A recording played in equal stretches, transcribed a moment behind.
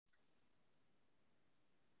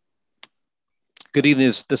Good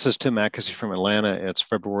evening. This is Tim Mackesy from Atlanta. It's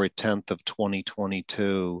February 10th of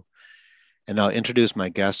 2022, and I'll introduce my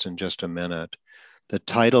guest in just a minute. The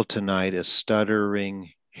title tonight is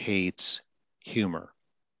Stuttering Hates Humor.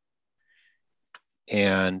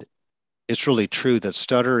 And it's really true that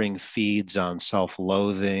stuttering feeds on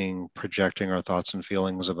self-loathing, projecting our thoughts and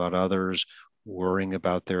feelings about others, worrying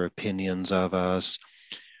about their opinions of us.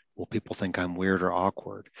 Will people think I'm weird or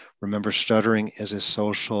awkward? Remember, stuttering is a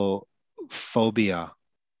social phobia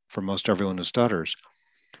for most everyone who stutters.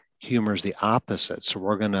 Humor is the opposite. So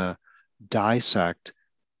we're going to dissect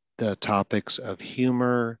the topics of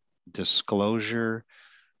humor, disclosure,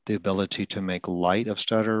 the ability to make light of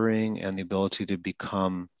stuttering, and the ability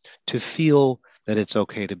to feel that it's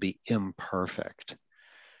okay to be imperfect.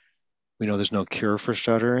 We know there's no cure for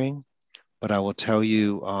stuttering, but I will tell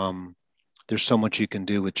you, there's so much you can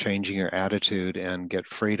do with changing your attitude and get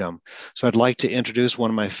freedom. So I'd like to introduce one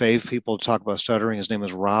of my fave people to talk about stuttering. His name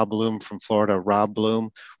is Rob Bloom from Florida. Rob Bloom,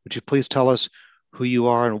 would you please tell us who you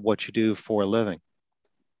are and what you do for a living?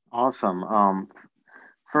 Awesome.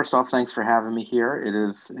 First off, thanks for having me here.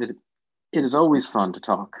 It is always fun to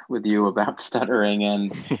talk with you about stuttering,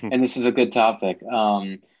 and this is a good topic.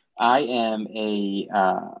 I am a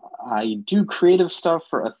I do creative stuff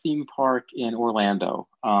for a theme park in Orlando.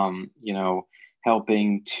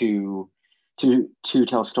 Helping to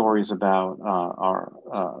tell stories about our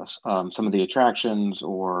some of the attractions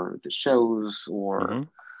or the shows or Mm-hmm.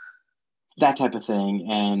 that type of thing,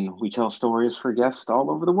 and we tell stories for guests all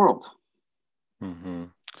over the world. Mm-hmm.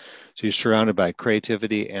 So you're surrounded by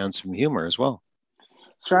creativity and some humor as well.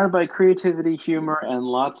 Surrounded by creativity, humor, and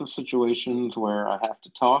lots of situations where I have to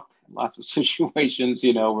talk. Lots of situations,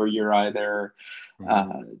 where you're either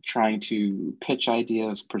Mm-hmm. trying to pitch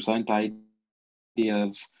ideas, present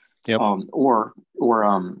ideas, Yep. or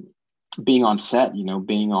being on set.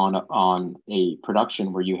 Being on a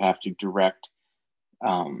production where you have to direct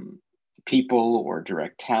um, people or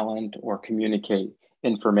direct talent or communicate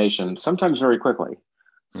information, sometimes very quickly.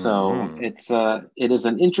 So Mm-hmm. it is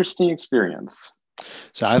an interesting experience.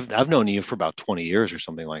 So I've known you for about 20 years or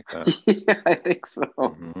something like that. Yeah, I think so.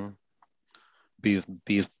 Mm-hmm.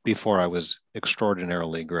 Before I was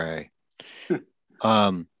extraordinarily gray.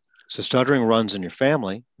 Um, so stuttering runs in your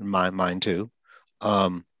family, mine too.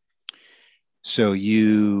 Um, so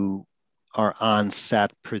you are on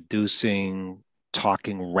set producing,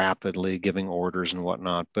 talking rapidly, giving orders and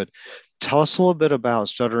whatnot. But tell us a little bit about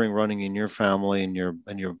stuttering running in your family and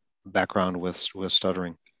your background with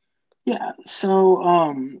stuttering. Yeah. So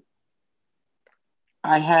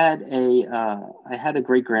I had a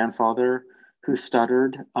great grandfather who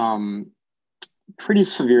stuttered pretty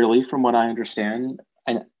severely, from what I understand.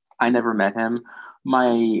 And I never met him.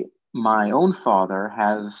 My my own father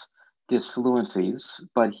has disfluencies,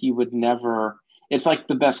 but he would never. It's like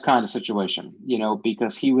the best kind of situation,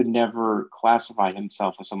 because he would never classify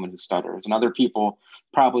himself as someone who stutters, and other people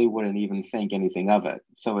probably wouldn't even think anything of it.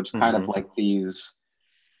 So it's kind of Mm-hmm. like these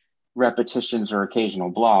repetitions or occasional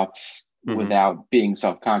blocks Mm-hmm. without being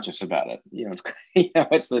self-conscious about it. It's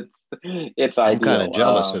I'm kind of ideal.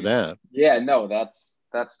 jealous of that. Yeah, no, that's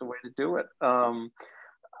the way to do it.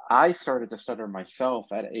 I started to stutter myself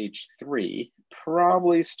at age 3.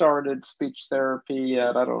 Probably started speech therapy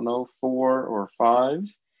at, I don't know, 4 or 5.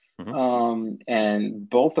 Mm-hmm. And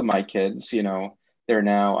both of my kids, they're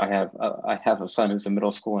now. I have a son who's in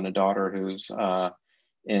middle school and a daughter who's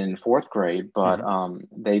in fourth grade, but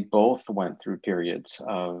Mm-hmm. they both went through periods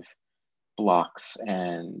of blocks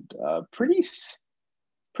and pretty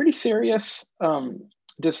serious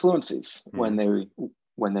disfluencies Mm-hmm.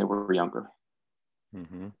 when they were younger.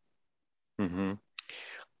 Mm-hmm.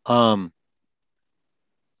 Mm-hmm. Um,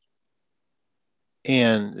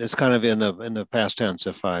 and it's kind of in the past tense,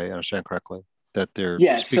 if I understand correctly, that they're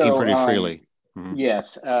Yeah. speaking So pretty freely. Mm-hmm.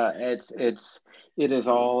 yes, it is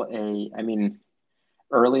all I mean,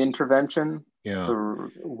 early intervention Yeah,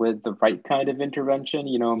 with the right kind of intervention,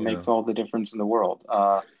 yeah. makes all the difference in the world.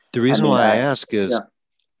 The I reason mean, why I ask is yeah.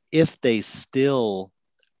 if they still,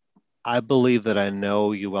 I believe that I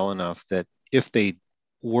know you well enough that if they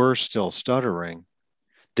were still stuttering,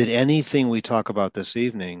 that anything we talk about this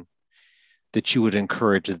evening, that you would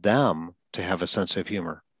encourage them to have a sense of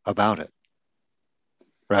humor about it,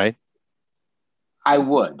 right? I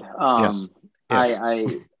would. Yes. I, If. I,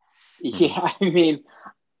 Mhm. yeah. I mean,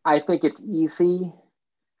 I think it's easy.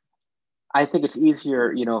 I think it's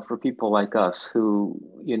easier, for people like us who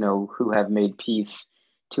have made peace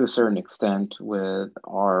to a certain extent with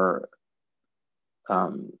our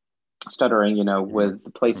um, stuttering, Mhm. with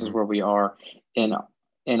the places Mhm. where we are in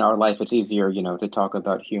in our life. It's easier, to talk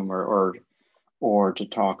about humor or or to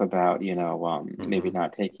talk about, maybe Hmm.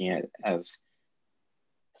 not taking it as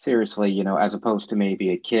seriously, as opposed to maybe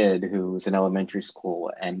a kid who's in elementary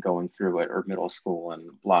school and going through it, or middle school and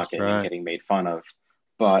That's blocking and right. getting made fun of.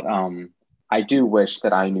 But I do wish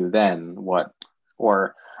that I knew then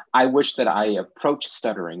or I wish that I approached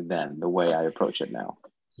stuttering then the way I approach it now.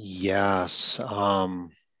 Yes.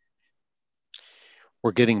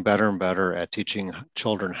 We're getting better and better at teaching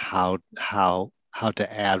children how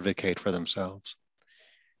to advocate for themselves,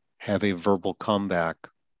 have a verbal comeback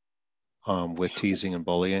with teasing and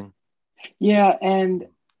bullying. Yeah, and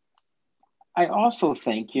I also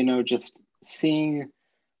think, just seeing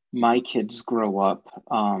my kids grow up,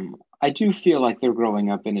 I do feel like they're growing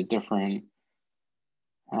up in a different,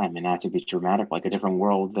 I mean, not to be dramatic, like a different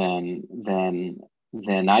world than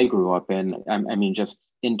I grew up in. I mean, just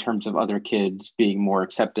in terms of other kids being more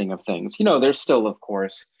accepting of things. There's still, of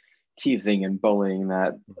course, teasing and bullying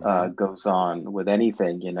that Hmm. goes on with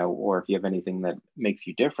anything, or if you have anything that makes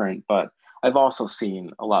you different. But I've also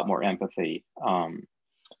seen a lot more empathy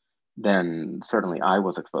than certainly I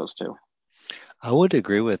was exposed to. I would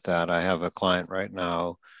agree with that. I have a client right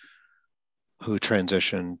now who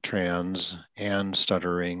transitioned trans and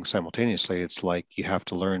stuttering simultaneously. It's like you have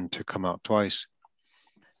to learn to come out twice.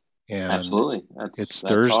 And Absolutely, that's it's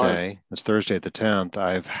that's hard. Thursday. It's Thursday the 10th.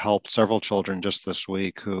 I've helped several children just this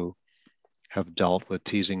week who have dealt with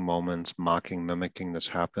teasing moments, mocking, mimicking. This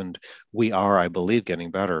happened. We are, I believe,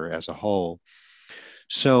 getting better as a whole.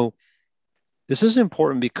 So this is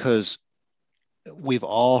important because we've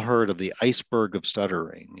all heard of the iceberg of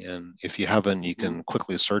stuttering. And if you haven't, you Hmm. can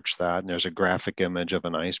quickly search that. And there's a graphic image of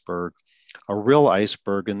an iceberg, a real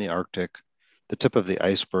iceberg in the Arctic. The tip of the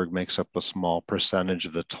iceberg makes up a small percentage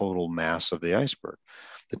of the total mass of the iceberg.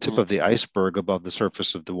 The tip Hmm. of the iceberg above the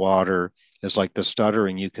surface of the water is like the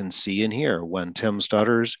stuttering you can see and hear. When Tim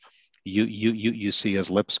stutters, you see his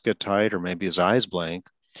lips get tight or maybe his eyes blank.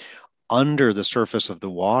 Under the surface of the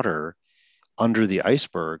water, under the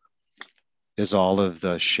iceberg, is all of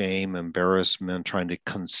the shame, embarrassment, trying to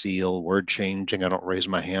conceal, word changing. I don't raise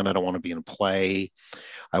my hand. I don't want to be in play.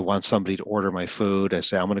 I want somebody to order my food. I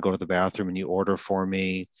say, I'm going to go to the bathroom and you order for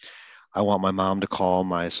me. I want my mom to call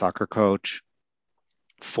my soccer coach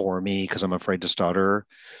for me because I'm afraid to stutter.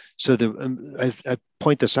 So I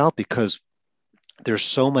point this out because there's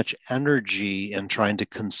so much energy in trying to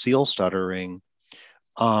conceal stuttering,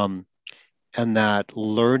 um, and that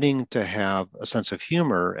learning to have a sense of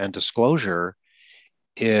humor and disclosure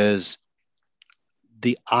is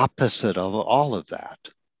the opposite of all of that.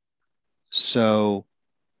 So,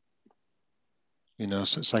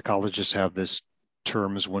 psychologists have this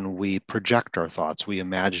terms when we project our thoughts, we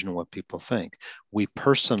imagine what people think. We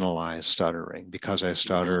personalize stuttering because I Hmm.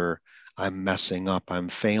 stutter, I'm messing up, I'm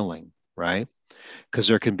failing, right? Because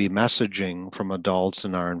there can be messaging from adults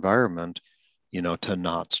in our environment, to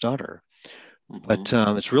not stutter. Hmm. But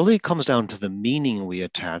it really comes down to the meaning we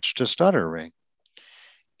attach to stuttering.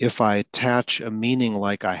 If I attach a meaning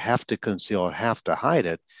like I have to conceal it, have to hide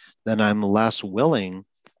it, then I'm less willing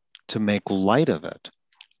to make light of it.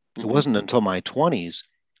 It Hmm. wasn't until my 20s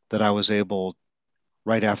that I was able,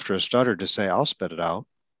 right after a stutter, to say, I'll spit it out.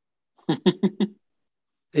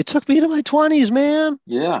 It took me to my 20s, man,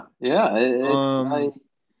 Yeah, yeah. It's I.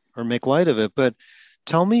 or make light of it. But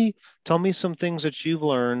tell me, tell me some things that you've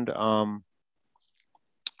learned,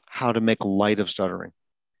 how to make light of stuttering.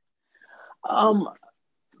 Um,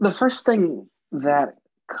 the first thing that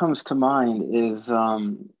comes to mind is, I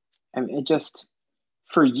mean, it just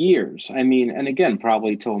for years. I mean, and again,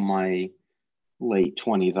 probably till my late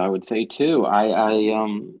 20s, I would say too.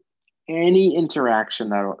 Any interaction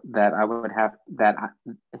that I would have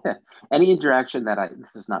any interaction that I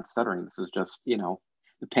this is not stuttering. This is just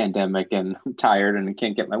the pandemic and I'm tired and I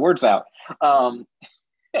can't get my words out. Um,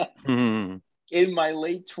 Hmm. in my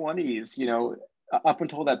late 20s, up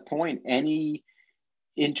until that point, any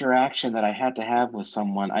interaction that I had to have with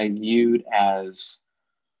someone, I viewed as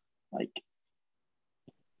like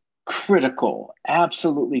critical,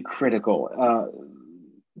 absolutely critical.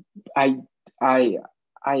 I, I,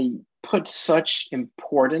 I put such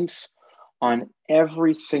importance on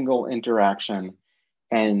every single interaction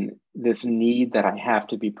and this need that I have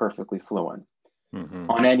to be perfectly fluent Hmm.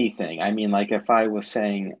 on anything. I mean, like if I was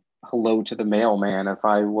saying hello to the mailman, if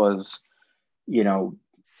I was, you know,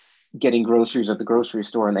 getting groceries at the grocery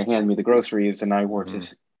store and they hand me the groceries and I were Hmm.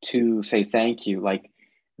 to say thank you, like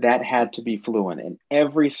that had to be fluent in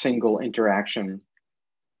every single interaction.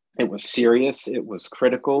 It was serious, it was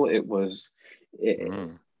critical, it,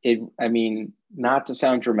 Hmm. I mean, not to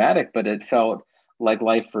sound dramatic, but it felt like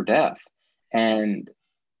life or death. And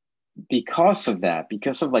because of that,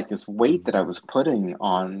 because of like this weight that I was putting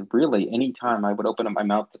on really anytime I would open up my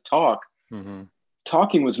mouth to talk, Mm-hmm.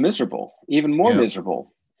 talking was miserable, even more Yep.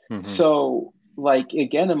 miserable. Mm-hmm. So, like,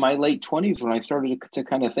 again, in my late 20s, when I started to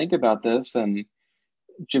kind of think about this and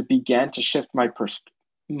just began to shift my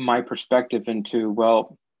perspective into,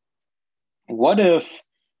 well, what if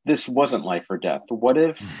this wasn't life or death? What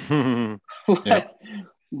if Yep.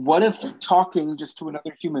 what if talking just to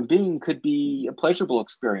another human being could be a pleasurable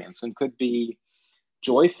experience and could be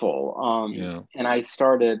joyful? Yeah. And I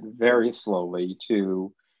started very slowly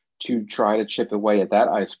to try to chip away at that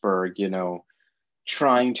iceberg,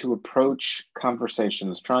 trying to approach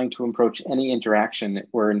conversations, trying to approach any interaction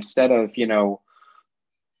where instead of,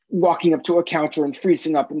 walking up to a counter and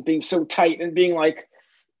freezing up and being so tight and being like,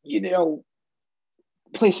 you know,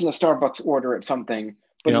 placing a Starbucks order at something,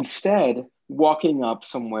 but Yep. instead walking up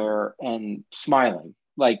somewhere and smiling,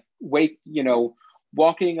 like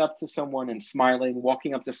walking up to someone and smiling,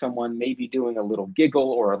 walking up to someone, maybe doing a little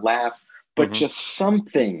giggle or a laugh, but Mm-hmm. just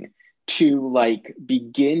something to like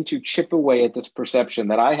begin to chip away at this perception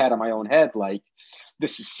that I had in my own head, like,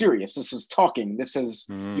 this is serious, this is talking, this is,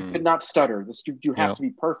 you could Mm. not stutter, this, you have Yep. to be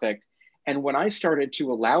perfect. And when I started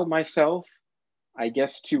to allow myself, I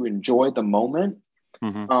guess, to enjoy the moment,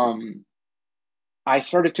 Mm-hmm. um, I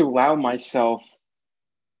started to allow myself,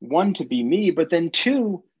 one, to be me, but then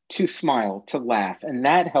two, to smile, to laugh. And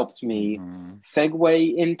that helped me Mm-hmm.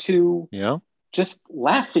 segue into Yeah. just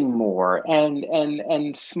laughing more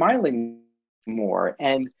and smiling more.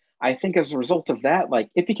 And I think as a result of that, like,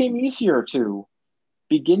 it became easier to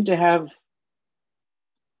begin to have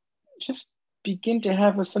just begin to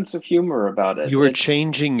have a sense of humor about it. You were It's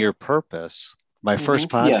changing your purpose. My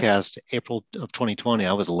first yes. podcast, April of 2020,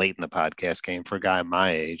 I was late in the podcast game for a guy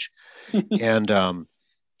my age, and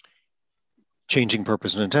changing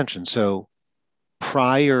purpose and intention. So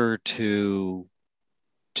prior to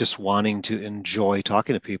just wanting to enjoy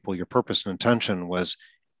talking to people, your purpose and intention was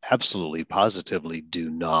absolutely positively do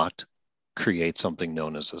not create something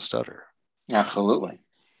known as a stutter. Absolutely.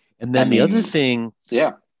 And I then the other mean, thing,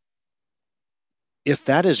 yeah. if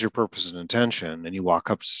that is your purpose and intention, and you walk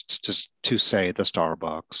up to say the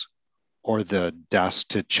Starbucks or the desk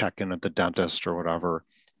to check in at the dentist or whatever,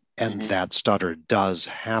 and Hmm. that stutter does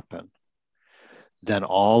happen, then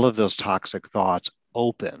all of those toxic thoughts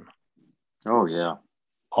open. Oh yeah.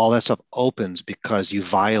 All that stuff opens because you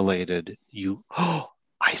violated you. Oh,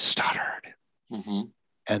 I stuttered. Hmm.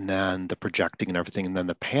 And then the projecting and everything, and then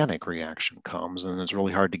the panic reaction comes, and it's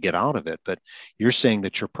really hard to get out of it. But you're saying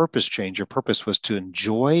that your purpose changed. Your purpose was to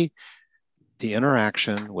enjoy the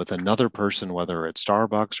interaction with another person, whether it's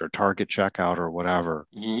Starbucks or Target checkout or whatever.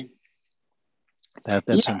 Hmm.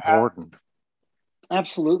 That's Yeah, important.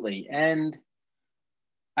 absolutely. And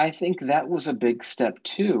I think that was a big step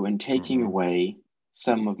too in taking Mm-hmm. away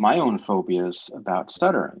some of my own phobias about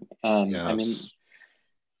stuttering. And I mean, Yes.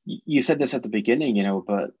 you said this at the beginning,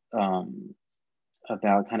 but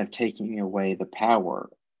about kind of taking away the power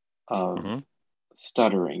of Mm-hmm.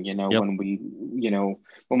 stuttering, Yep.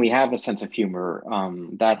 when we have a sense of humor, that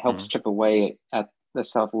Mm-hmm. helps chip away at the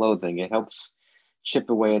self-loathing. It helps chip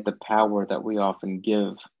away at the power that we often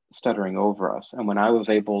give stuttering over us. And when I was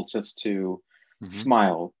able just to Mm-hmm.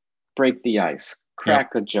 smile, break the ice, Yep.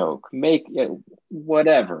 crack a joke, make it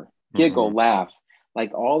whatever, Mm-hmm. giggle, laugh,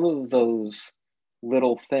 like all of those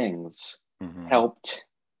little things Mm-hmm. helped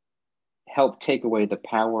take away the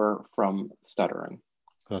power from stuttering,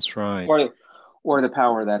 That's right. or the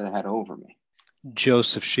power that it had over me.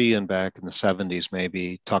 Joseph Sheehan back in the 70s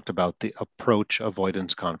maybe talked about the approach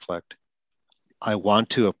avoidance conflict. I want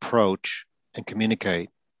to approach and communicate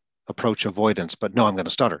approach avoidance, but no, I'm going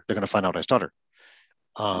to stutter. They're going to find out I stutter.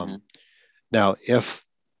 Um, Hmm. now,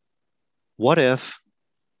 what if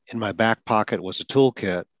in my back pocket was a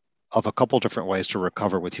toolkit of a couple different ways to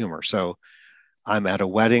recover with humor? So I'm at a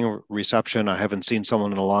wedding reception. I haven't seen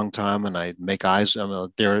someone in a long time, and I make eyes.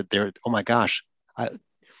 They're. Oh my gosh, I,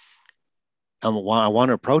 I want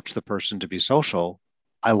to approach the person to be social.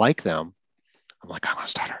 I like them. I'm like, I'm gonna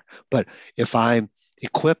stutter. But if I'm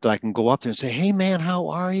equipped, I can go up there and say, "Hey, man, how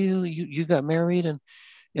are you? You got married?"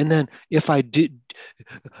 And then if I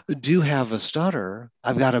do have a stutter,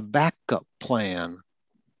 I've got a backup plan.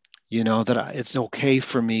 That it's okay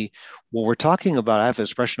for me. What we're talking about, I have an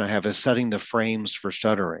expression I have is setting the frames for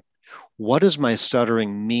stuttering. What does my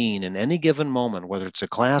stuttering mean in any given moment, whether it's a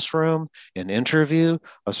classroom, an interview,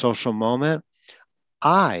 a social moment?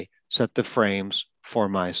 I set the frames for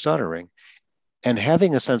my stuttering. And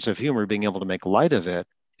having a sense of humor, being able to make light of it,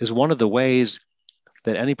 is one of the ways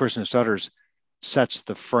that any person who stutters sets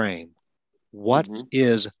the frame. What Hmm.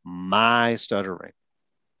 is my stuttering?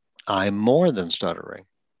 I'm more than stuttering.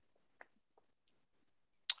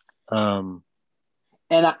 Um,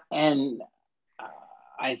 And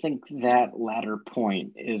I think that latter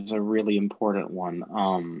point is a really important one.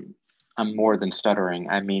 I'm more than stuttering.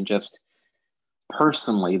 I mean, just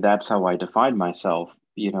personally, that's how I defined myself,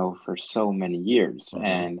 for so many years. mhm,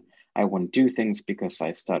 And I wouldn't do things because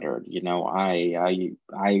I stuttered.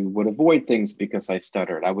 I would avoid things because I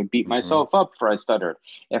stuttered. I would beat mhm, myself up for I stuttered.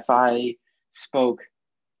 If I spoke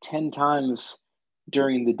 10 times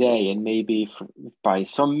during the day and maybe by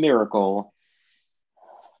some miracle,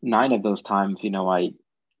 nine of those times, I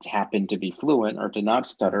happened to be fluent or to not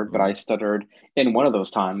stutter, but I mhm. stuttered in one of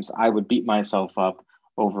those times, I would beat myself up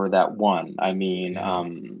over that one. I mean, Yeah.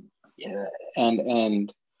 yeah,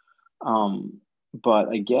 and um,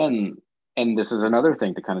 but again, and this is another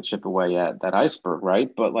thing to kind of chip away at that iceberg, right?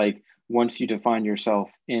 But like once you define yourself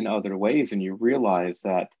in other ways and you realize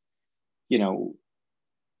that, you know,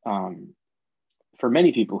 um, for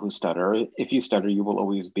many people who stutter, if you stutter, you will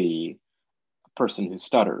always be a person who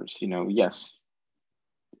stutters. Yes,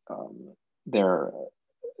 they're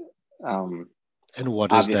um, And what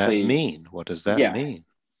does that obviously, mean? What does that yeah, mean?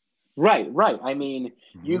 right. I mean,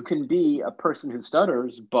 you Mhm, can be a person who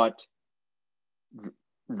stutters, but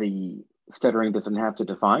the stuttering doesn't have to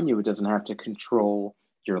define you. It doesn't have to control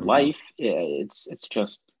your mhm, life. It's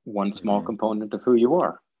just one small mhm. component of who you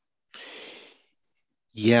are.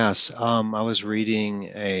 Yes, I was reading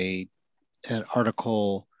an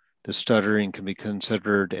article that stuttering can be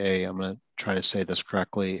considered I'm going to try to say this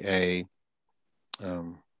correctly, a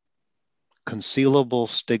um, concealable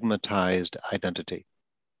stigmatized identity.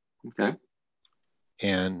 Okay.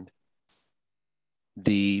 And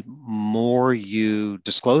the more you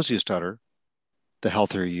disclose you stutter, the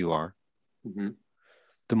healthier you are. Hmm.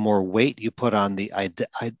 The more weight you put on the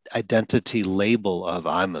identity label of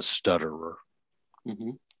I'm a stutterer,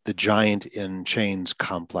 Hmm. the giant in chains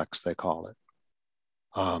complex, they call it.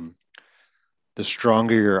 Um, the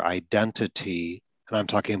stronger your identity, and I'm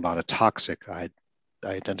talking about a toxic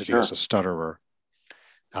identity as a Sure. stutterer,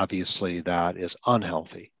 obviously that is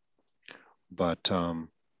unhealthy. But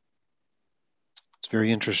it's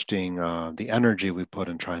very interesting the energy we put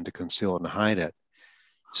in trying to conceal it and hide it.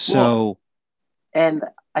 Well, So, and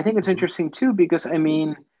I think it's mhm, interesting too because I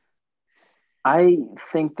mean, I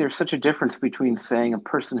think there's such a difference between saying a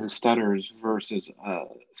person who stutters versus a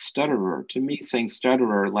stutterer. To me, saying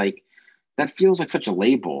stutterer, like that feels like such a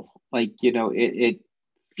label. Like, it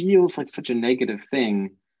feels like such a negative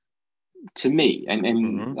thing to me. And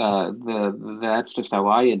mhm, that's just how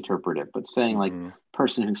I interpret it. But saying like mhm.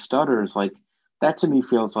 person who stutters, like that to me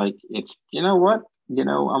feels like it's, you know what?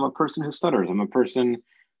 I'm a person who stutters. I'm a person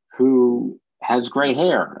who has gray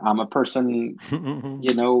hair. I'm a person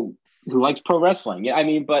who likes pro wrestling. Yeah, I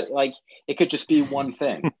mean, but like it could just be one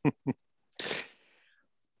thing.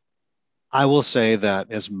 I will say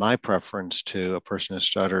that is my preference to a person who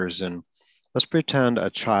stutters. And let's pretend a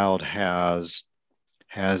child has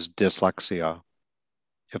dyslexia.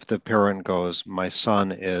 If the parent goes, my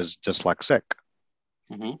son is dyslexic,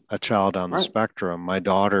 Hmm. a child on the Right, spectrum, my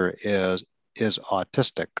daughter is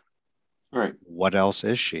autistic. right. What else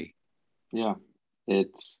is she? Yeah.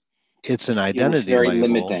 It's It's it an feels identity very label.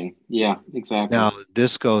 limiting. Yeah, exactly. Now,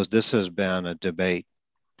 this has been a debate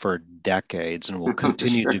for decades and will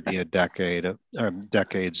continue Sure. to be a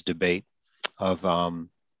decades debate of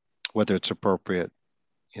whether it's appropriate,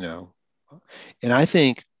 you know. And I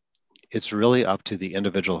think it's really up to the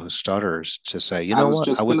individual who stutters to say, you I know was what,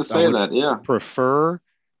 just gonna I say would that. Yeah. prefer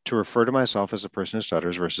to refer to myself as a person who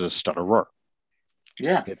stutters versus a stutterer.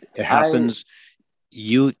 Yeah. It I happens.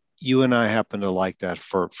 You and I happen to like that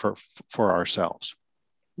for ourselves.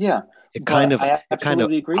 Yeah, It kind but of I it kind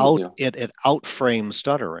of absolutely agree with you. it outframes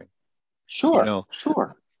stuttering. You Sure, know,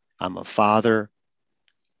 sure. I'm a father.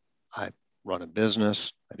 I run a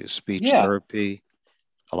business. I do speech Yeah. therapy.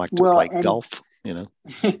 I like to Well, play golf. You know.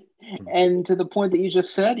 and to the point that you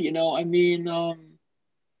just said, I mean,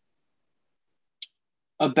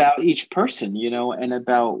 about each person, and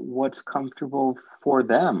about what's comfortable for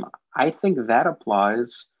them. I think that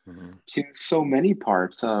applies Mm-hmm. to so many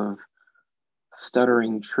parts of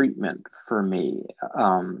stuttering treatment for me,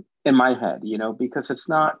 in my head, because it's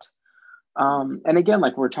not, and again,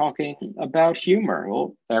 like we're talking about humor.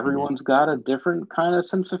 Well, Mm-hmm. everyone's got a different kind of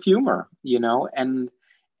sense of humor,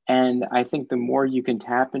 and I think the more you can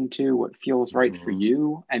tap into what feels right for Mm-hmm.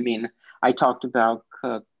 you. I mean, I talked about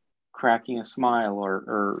cracking a smile or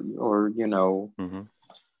Mm-hmm.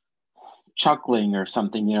 chuckling or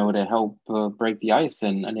something, to help break the ice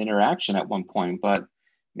in an interaction at one point. But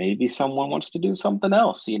maybe someone wants to do something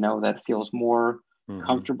else, that feels more Mm-hmm.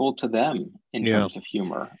 comfortable to them in Yeah. terms of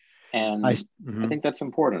humor. I And I mhm. think that's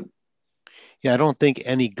important. Yeah, I don't think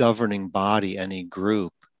any governing body, any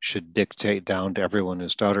group should dictate down to everyone who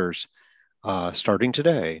stutters. Starting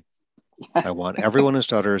today, I want everyone who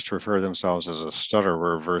stutters to refer themselves as a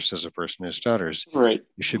stutterer versus a person who stutters. Right.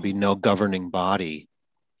 There should be no governing body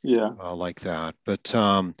Yeah. like that. But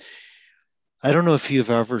I don't know if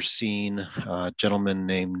you've ever seen a gentleman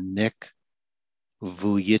named Nick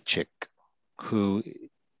Vujicic, who,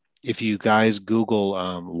 if you guys Google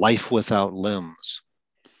life without limbs,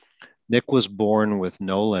 Nick was born with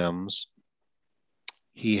no limbs.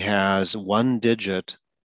 He has one digit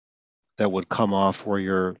that would come off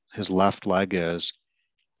where his left leg is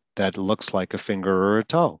that looks like a finger or a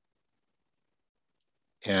toe.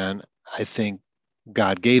 And I think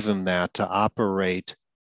God gave him that to operate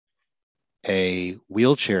a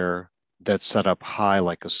wheelchair that's set up high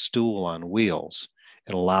like a stool on wheels.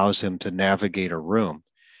 It allows him to navigate a room.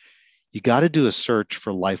 You got to do a search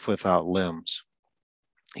for life without limbs.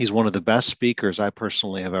 He's one of the best speakers I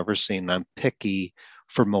personally have ever seen. I'm picky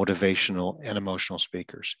for motivational and emotional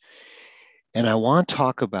speakers. And I want to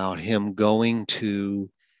talk about him going to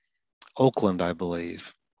Oakland, I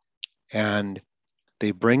believe. And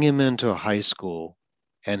they bring him into a high school,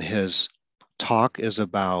 and his talk is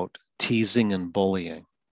about teasing and bullying.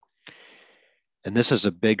 And this is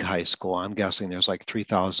a big high school. I'm guessing there's like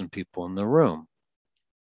 3,000 people in the room.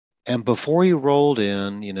 And before he rolled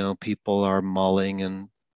in, people are mulling and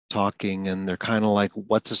talking, and they're kind of like,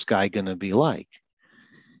 what's this guy going to be like?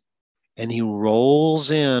 And he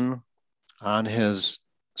rolls in on his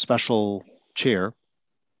special chair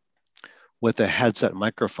with a headset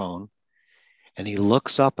microphone, and he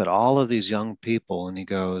looks up at all of these young people and he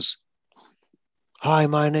goes, "Hi,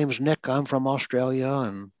 my name's Nick. I'm from Australia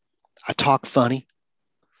and I talk funny."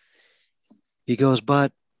 He goes,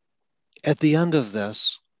 "But at the end of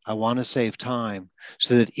this, I want to save time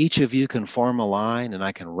so that each of you can form a line and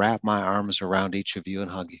I can wrap my arms around each of you and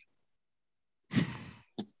hug you."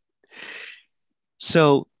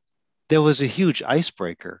 So there was a huge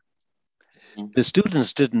icebreaker. Mm-hmm. The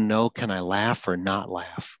students didn't know, can I laugh or not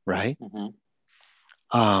laugh, right?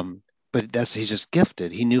 Mm-hmm. Um, but he's just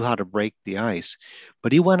gifted. He knew how to break the ice.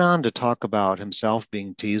 But he went on to talk about himself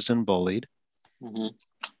being teased and bullied Mm-hmm.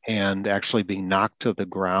 and actually being knocked to the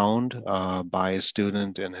ground by a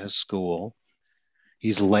student in his school.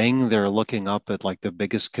 He's laying there looking up at like the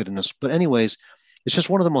biggest kid in this. But, anyways, it's just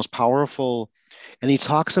one of the most powerful. And he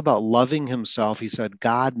talks about loving himself. He said,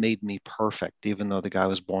 God made me perfect, even though the guy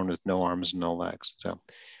was born with no arms and no legs. So,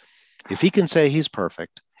 if he can say he's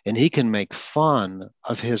perfect and he can make fun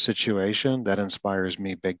of his situation, that inspires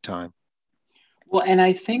me big time. Well, and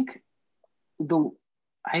the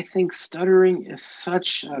I think stuttering is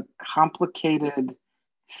such a complicated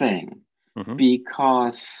thing Mm-hmm.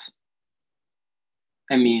 because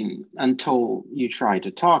I mean, until you try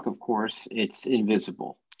to talk, of course, it's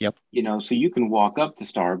invisible. Yep. So you can walk up to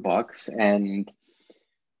Starbucks, and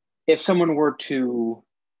if someone were to,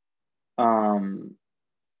 um,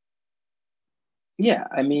 yeah,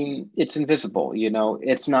 I mean, it's invisible.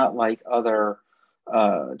 It's not like other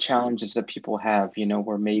challenges that people have,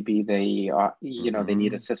 where maybe they are, they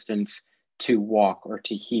need Mm-hmm. assistance to walk or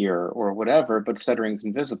to hear or whatever, but stuttering's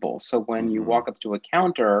invisible. So when you Mm-hmm. walk up to a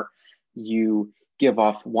counter, you give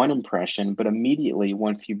off one impression, but immediately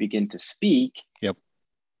once you begin to speak, Yep.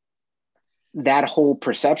 that whole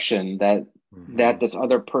perception that Mm-hmm. this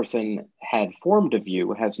other person had formed of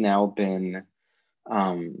you has now been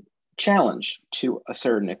um, challenged to a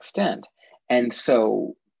certain extent. And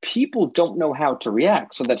so people don't know how to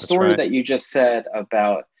react. So that That's story right. that you just said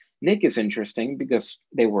about Nick is interesting because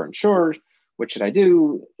they weren't sure. What should I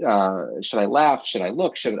do? Should I laugh? Should I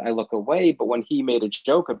look? Should I look away? But when he made a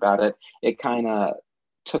joke about it, it kind of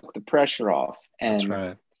took the pressure off That's and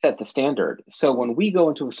right. set the standard. So when we go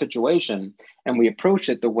into a situation and we approach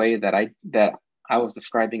it the way that I was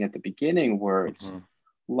describing at the beginning, where it's Mm-hmm.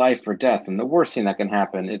 life or death. And the worst thing that can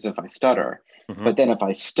happen is if I stutter. Mm-hmm. But then if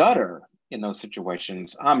I stutter in those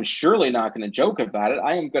situations, I'm surely not going to joke about it.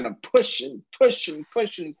 I am going to push and push and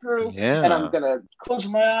push and through, and I'm Yeah. going to close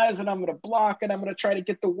my eyes and I'm going to block and I'm going to try to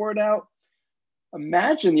get the word out.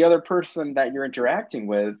 Imagine the other person that you're interacting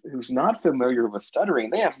with who's not familiar with stuttering.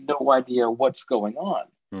 They have no idea what's going on.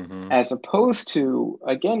 Mm-hmm. As opposed to,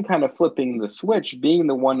 again, kind of flipping the switch, being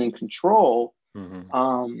the one in control. Mm-hmm.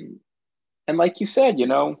 Um, and like you said,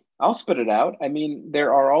 I'll spit it out. I mean,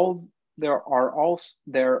 there are all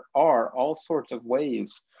sorts of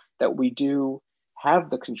ways that we do have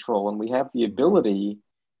the control and we have the Mm-hmm. ability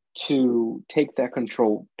to take that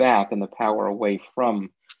control back and the power away from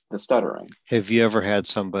the stuttering. Have you ever had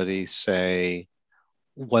somebody say,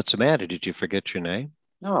 "What's the matter? Did you forget your name?"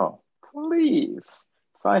 Oh, please.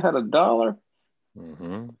 If I had a dollar,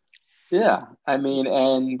 Mm-hmm. yeah. I mean,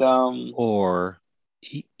 and Or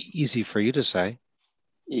easy for you to say.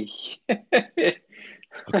 mm-hmm.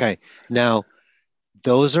 Okay. Now,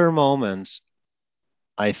 those are moments,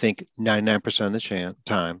 I think 99% of the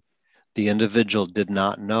time, the individual did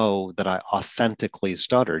not know that I authentically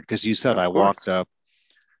stuttered because you said I Of walked course. up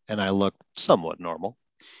and I looked somewhat normal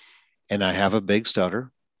and I have a big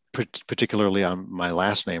stutter, particularly on my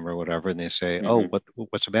last name or whatever. And they say, "Oh, Hmm.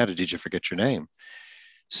 what's the matter? Did you forget your name?"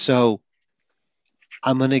 So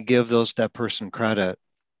I'm going to give that person credit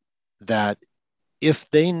that if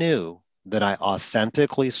they knew that I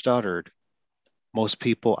authentically stuttered, most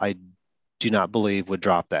people I do not believe would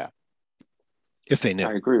drop that if they knew.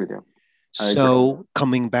 I agree with you. I agree. So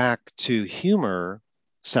coming back to humor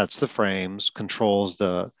sets the frames, controls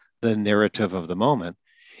the narrative of the moment.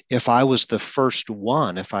 If I was the first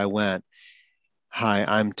one, if I went, "Hi,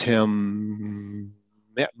 I'm Tim,"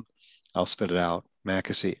 I'll spit it out,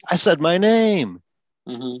 Mackesy. I said my name.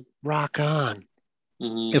 Hmm. Rock on.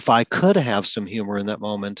 Hmm. If I could have some humor in that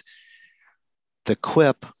moment, the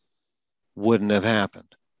quip wouldn't have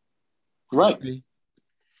happened. Right. Okay.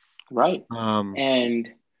 Right. Um,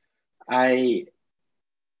 And I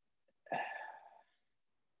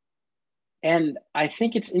I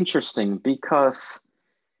think it's interesting because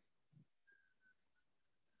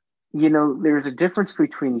there's a difference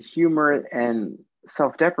between humor and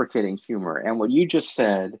self-deprecating humor. And what you just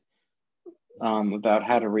said about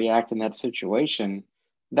how to react in that situation,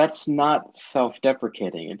 that's not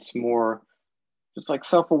self-deprecating. It's more just like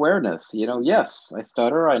self-awareness. Yes, I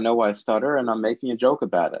stutter. I know I stutter, and I'm making a joke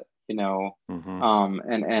about it. mhm.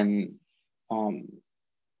 And um,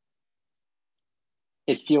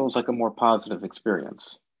 it feels like a more positive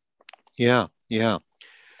experience. Yeah, yeah.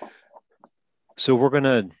 So we're going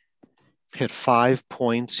to hit 5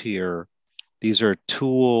 points here. These are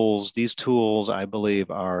tools. These tools, I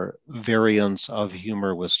believe, are variants of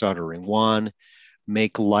humor with stuttering. One,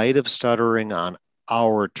 make light of stuttering on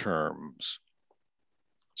our terms.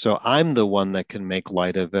 So I'm the one that can make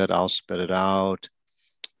light of it. I'll spit it out.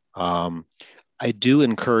 Um, I do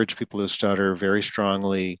encourage people who stutter very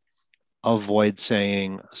strongly avoid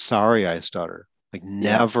saying, "Sorry, I stutter." Like,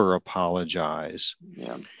 Yeah, never apologize.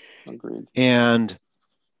 yeah, agreed. And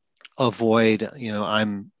avoid,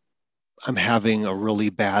 I'm having a really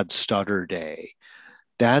bad stutter day.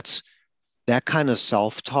 That's that kind of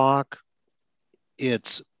self-talk.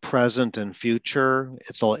 It's present and future.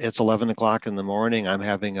 It's 11 o'clock in the morning. I'm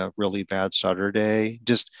having a really bad stutter day.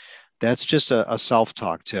 That's just a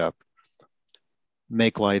self-talk tip.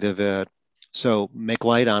 Make light of it. So make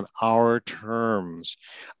light on our terms.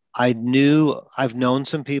 I've known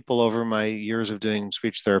some people over my years of doing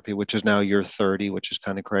speech therapy, which is now year 30, which is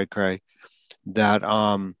kind of cray cray, that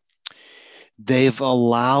they've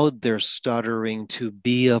allowed their stuttering to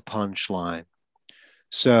be a punchline.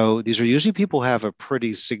 So these are usually people who have a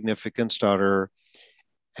pretty significant stutter,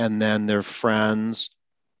 and then their friends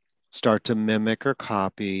start to mimic or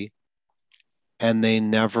copy, and they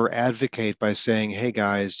never advocate by saying, "Hey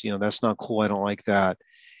guys, that's not cool. I don't like that."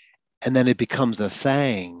 And then it becomes a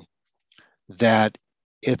thing that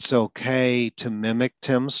it's okay to mimic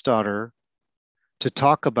Tim Stutter, to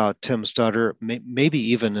talk about Tim Stutter, maybe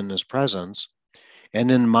even in his presence. And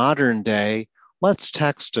in modern day, let's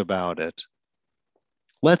text about it.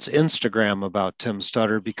 Let's Instagram about Tim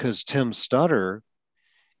Stutter because Tim Stutter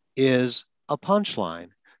is a punchline.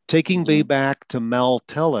 Taking me Hmm. back to Mel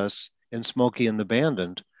Tillis in Smokey and the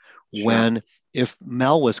Bandit, Sure. when if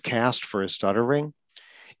Mel was cast for his stuttering,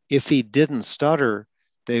 if he didn't stutter,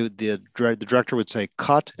 the director would say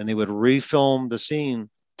cut, and they would refilm the scene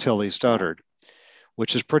till he Yeah. stuttered,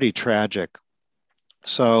 which is pretty tragic.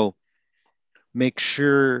 So make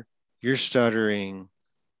sure your stuttering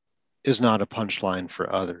is not a punchline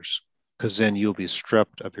for others, because then you'll be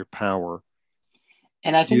stripped of your power.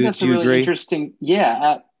 And I Do think you that's do a you really agree? interesting,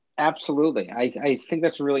 yeah, absolutely. I think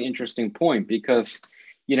that's a really interesting point because,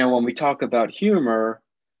 when we talk about humor,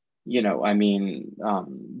 I mean,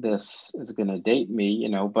 this is going to date me,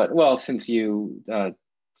 but well, since you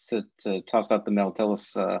tossed out the Mel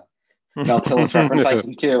Tillis reference, I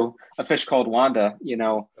can too. A Fish Called Wanda, which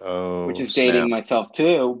Oh, is dating snap. myself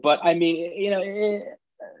too. But I mean,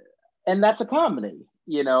 and that's a comedy,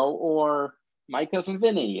 or My Cousin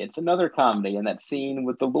Vinny. It's another comedy, and that scene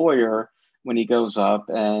with the lawyer when he goes up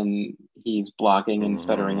and he's blocking and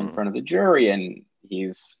stuttering in Mm-hmm. front of the jury, and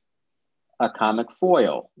he's a comic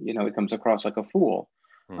foil. He comes across like a fool.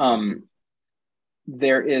 Mm-hmm. Um,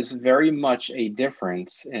 there is very much a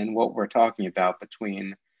difference in what we're talking about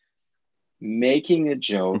between making a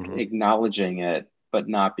joke, Mm-hmm. acknowledging it, but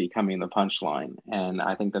not becoming the punchline. And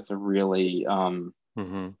I think that's a really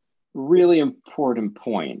Mm-hmm. really important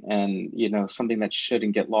point, and something that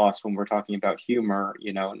shouldn't get lost when we're talking about humor.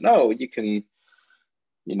 No, you can,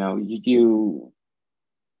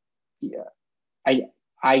 yeah, I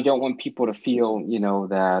I don't want people to feel,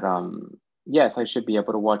 that yes, I should be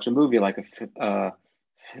able to watch a movie like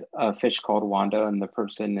a Fish Called Wanda, and the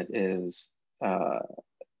person is uh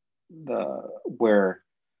the where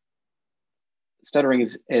stuttering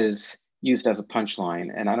is used as a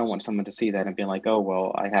punchline, and I don't want someone to see that and be like, oh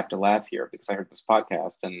well, I have to laugh here because I heard this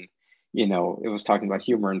podcast and it was talking about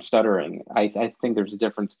humor and stuttering. I think there's a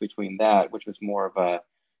difference between that, which was more of a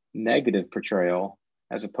negative portrayal,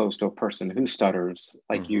 as opposed to a person who stutters,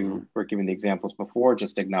 like Mm-hmm. you were giving the examples before,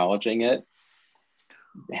 just acknowledging it,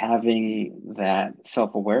 having that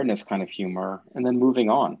self-awareness kind of humor, and then moving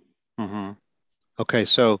on. Mm-hmm. Okay,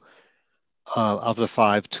 so of the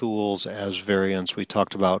five tools as variants we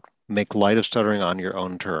talked about, make light of stuttering on your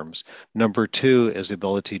own terms. Number two is the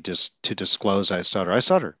ability to disclose I stutter. I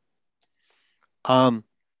stutter. Um,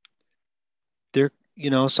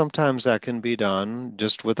 sometimes that can be done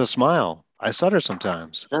just with a smile. I stutter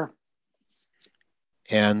sometimes. Sure.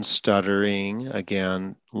 And stuttering,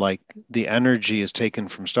 again, like the energy is taken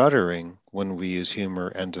from stuttering when we use humor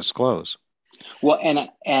and disclose. Well,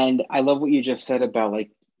 and I love what you just said about,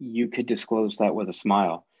 like, you could disclose that with a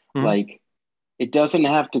smile. Hmm. Like, it doesn't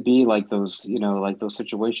have to be like those, like those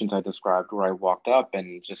situations I described where I walked up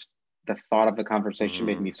and just the thought of the conversation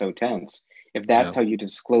made me Hmm. so tense. If Yeah. that's how you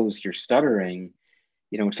disclose your stuttering,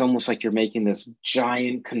 it's almost like you're making this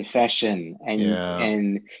giant confession, Yeah.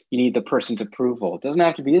 and you need the person's approval. It doesn't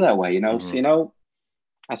have to be that way. So, Hmm.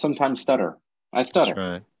 I sometimes stutter. I That's stutter.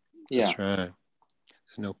 right. Yeah, That's right.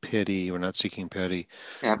 No pity. We're not seeking pity.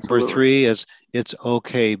 Number absolutely. three is it's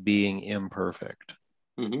okay being imperfect.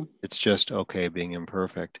 Hmm. It's just okay being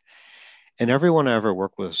imperfect. And everyone I ever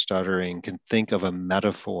worked with stuttering can think of a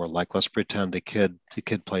metaphor, like let's pretend the kid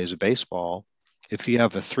plays baseball. If you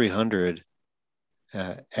have a 300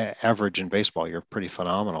 average in baseball, you're pretty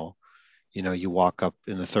phenomenal. You walk up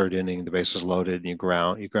in the third inning, the base is loaded, and you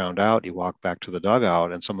ground out. You walk back to the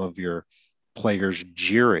dugout, and some of your players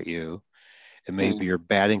jeer at you, and maybe Mm. your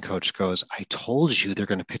batting coach goes, "I told you they're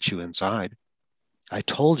going to pitch you inside. I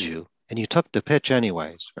told you," and you took the pitch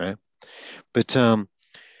anyways, right? But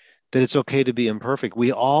that it's okay to be imperfect.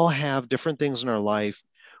 We all have different things in our life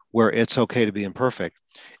where it's okay to be imperfect.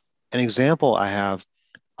 An example I have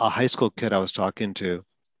a high school kid I was talking to.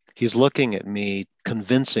 He's looking at me,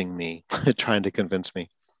 convincing me, trying to convince me,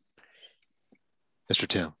 Mr.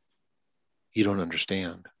 Tim, you don't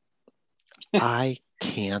understand. I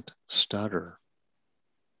can't stutter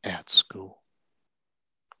at school.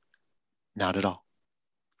 Not at all.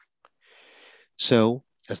 So,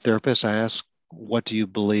 as therapists, I ask, what do you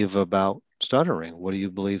believe about stuttering? What do you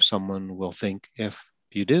believe someone will think if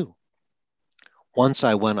you do? Once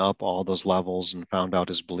I went up all those levels and found out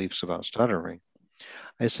his beliefs about stuttering,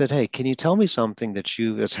 I said, "Hey, can you tell me something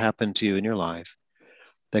that's happened to you in your life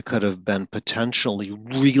that could have been potentially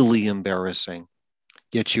really embarrassing,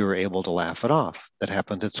 yet you were able to laugh it off that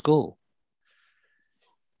happened at school?"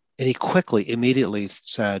 And he quickly, immediately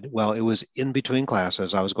said, "Well, it was in between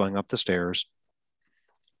classes. I was going up the stairs.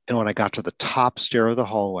 And when I got to the top stair of the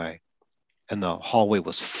hallway, and the hallway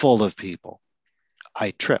was full of people,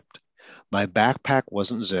 I tripped. My backpack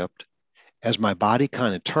wasn't zipped. As my body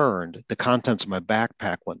kind of turned, the contents of my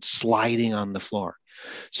backpack went sliding on the floor.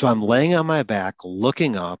 So I'm laying on my back,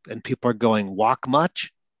 looking up, and people are going, walk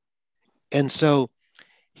much? And so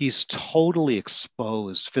he's totally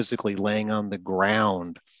exposed, physically laying on the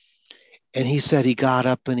ground. And he said he got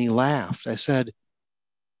up and he laughed. I said,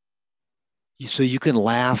 so you can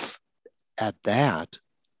laugh at that?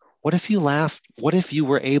 What if you laughed? What if you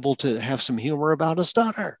were able to have some humor about a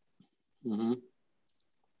stutter? Hmm.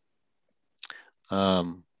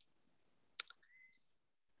 Um,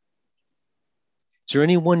 is there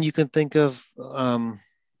anyone you can think of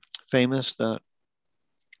famous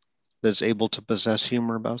that's able to possess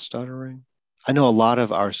humor about stuttering? I know a lot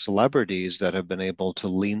of our celebrities that have been able to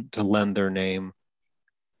lend their name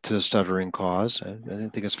to the stuttering cause. I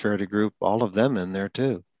think it's fair to group all of them in there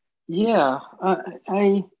too. Yeah,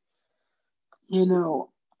 I, you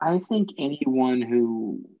know, I think anyone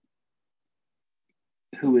who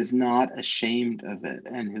is not ashamed of it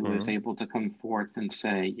and who is Hmm. able to come forth and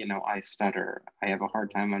say, I stutter, I have a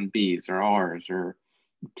hard time on B's or R's or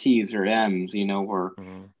T's or M's, or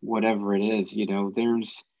Hmm. whatever it is,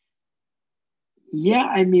 yeah,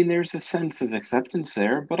 I mean, there's a sense of acceptance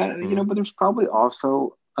there, but Hmm. but there's probably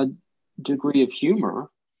also a degree of humor,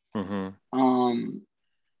 Hmm. um,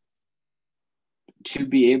 to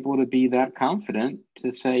be able to be that confident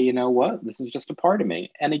to say, you know what, this is just a part of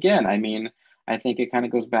me. And again, I mean, I think it kind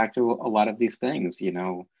of goes back to a lot of these things,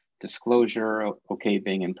 disclosure, okay,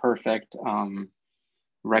 being imperfect,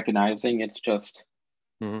 recognizing it's just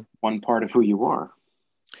Mhm. one part of who you are.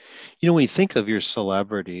 When you think of your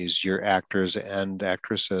celebrities, your actors and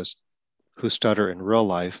actresses who stutter in real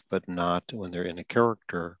life, but not when they're in a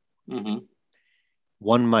character, Hmm.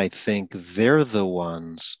 one might think they're the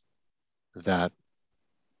ones that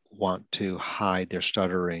want to hide their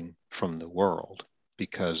stuttering from the world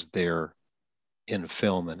because they're in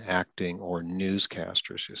film and acting, or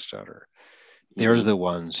newscasters who stutter. They're Hmm. the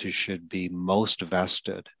ones who should be most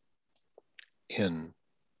vested in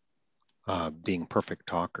being perfect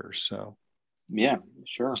talkers. So Yeah,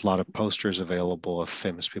 sure. there's a lot of posters available of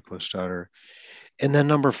famous people who stutter. And then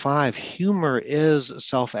number five, humor is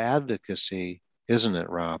self-advocacy, isn't it,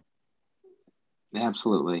 Rob?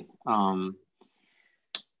 Absolutely.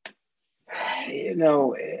 You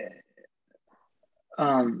know,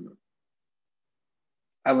 um,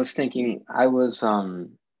 I was thinking,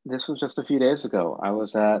 this was just a few days ago. I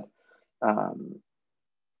was at um,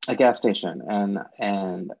 a gas station,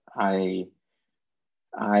 and I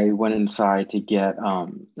went inside to get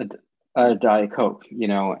a Diet Coke,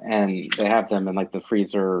 and they have them in like the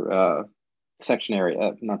freezer section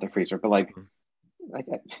area, not the freezer, but like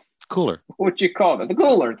Cooler. what would you call it? The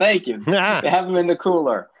cooler. Thank you. Ah. They have them in the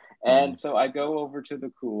cooler, Mm, and so I go over to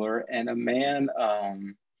the cooler, and a man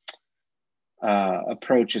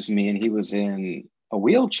approaches me, and he was in a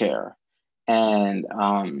wheelchair, and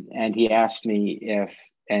he asked me if,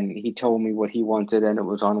 and he told me what he wanted, and it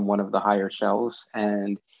was on one of the higher shelves,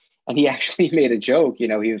 and he actually made a joke. He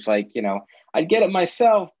was like, I'd get it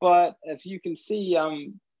myself, but as you can see,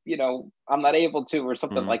 I'm not able to, or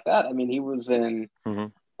something mm, like that. I mean, he was in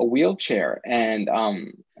mm, a wheelchair, and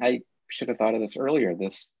I should have thought of this earlier.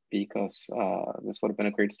 This because this would have been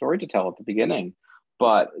a great story to tell at the beginning.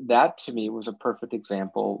 But that to me was a perfect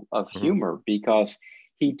example of mm. humor because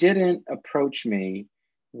he didn't approach me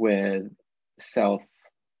with self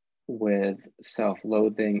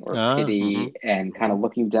self-loathing or Ah, pity mhm, and kind mhm. of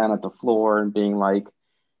looking down at the floor and being like,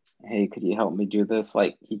 hey, could you help me do this?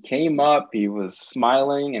 Like, he came up, he was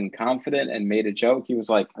smiling and confident and made a joke. He was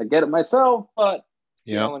like, I get it myself, but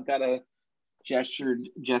Yep. and got a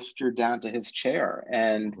gestured down to his chair.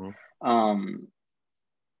 And Mhm, um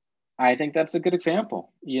I think that's a good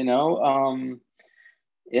example.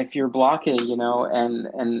 If you're blocking,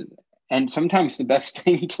 and sometimes the best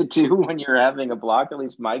thing to do when you're having a block, at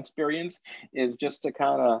least my experience, is just to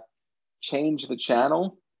kind of change the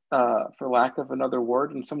channel, for lack of another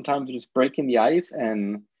word, and sometimes just breaking the ice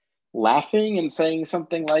and laughing and saying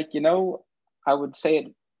something like, I would say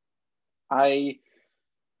it, I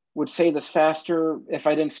would say this faster if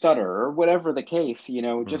I didn't stutter, or whatever the case,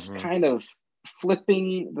 just mhm, kind of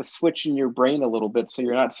flipping the switch in your brain a little bit so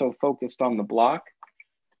you're not so focused on the block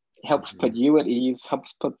helps put mhm, you at ease,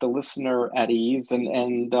 helps put the listener at ease,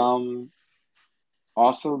 and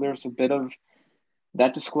also there's a bit of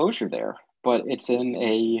that disclosure there, but it's in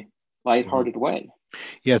a mhm. lighthearted way.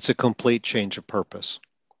 Yeah, it's a complete change of purpose.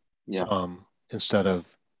 Yeah, Instead of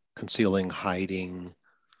concealing, hiding,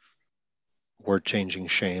 word changing,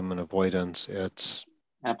 shame, and avoidance, it's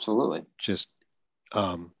absolutely. just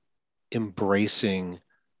um, embracing,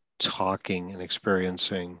 talking, and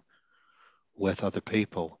experiencing with other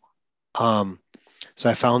people. Um, so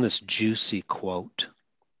I found this juicy quote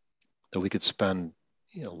that we could spend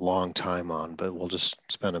a long time on, but we'll just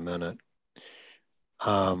spend a minute.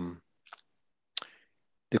 Um,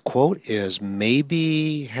 the quote is,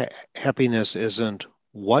 maybe happiness isn't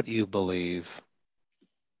what you believe,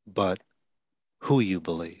 but who you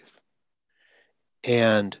believe.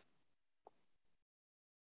 And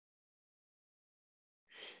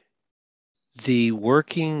the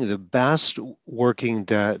best working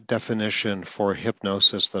definition for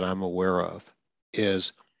hypnosis that I'm aware of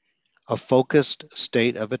is a focused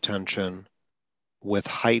state of attention with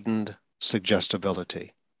heightened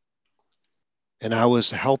suggestibility. And I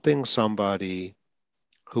was helping somebody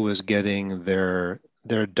who was getting their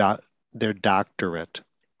doctorate,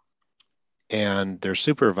 and their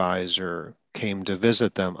supervisor came to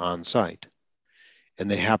visit them on site, and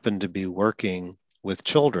they happened to be working with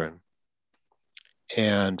children.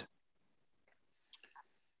 And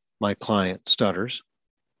my client stutters,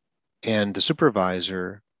 and the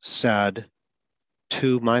supervisor said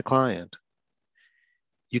to my client,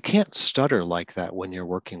 "You can't stutter like that when you're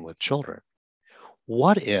working with children.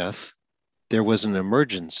 What if there was an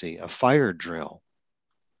emergency, a fire drill,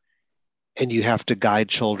 and you have to guide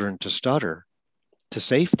children to stutter to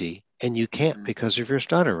safety, and you can't Mm-hmm. because of your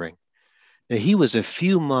stuttering?" Now, he was a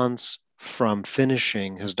few months from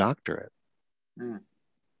finishing his doctorate. Mm,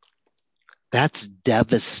 That's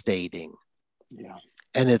devastating. yeah,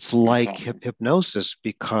 And it's most like definitely. hypnosis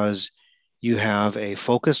because you have a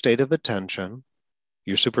focused state of attention.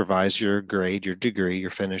 Your supervisor, your grade, your degree, you're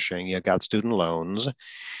finishing, you've got student loans,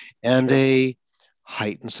 and Sure. a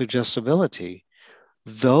heightened suggestibility.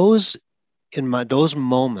 Those those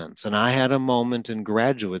moments, and I had a moment in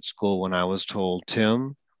graduate school when I was told,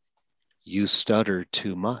 Tim, you stutter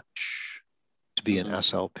too much to be an Hmm.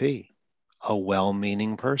 SLP, a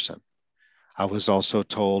well-meaning person. I was also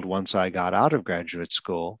told once I got out of graduate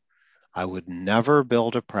school, I would never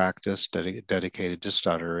build a practice dedicated to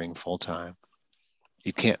stuttering full time.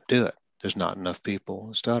 You can't do it. There's not enough people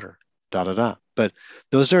who stutter. Da da da. But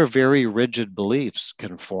those are very rigid beliefs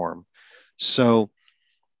can form. So,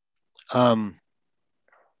 um,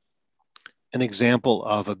 an example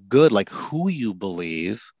of a good, like who you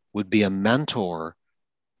believe, would be a mentor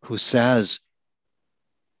who says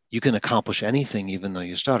you can accomplish anything even though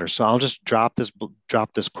you stutter. So I'll just drop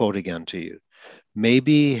this quote again to you.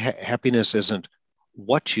 Maybe happiness isn't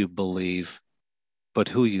what you believe, but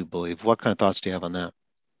who you believe. What kind of thoughts do you have on that?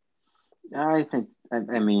 I think,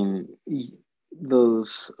 I mean,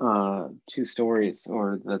 those two stories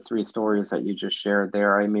or the three stories that you just shared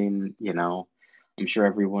there, I mean, I'm sure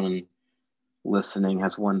everyone listening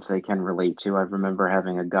has ones they can relate to. I remember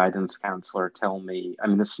having a guidance counselor tell me, I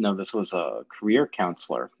mean, this was a career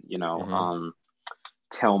counselor, Mm-hmm.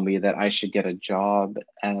 tell me that I should get a job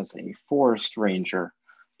as a forest ranger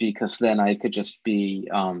because then I could just be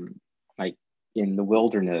like in the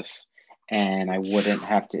wilderness and I wouldn't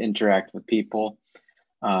have to interact with people.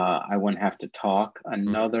 I wouldn't have to talk.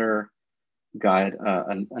 Another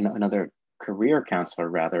career counselor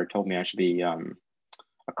rather told me I should be a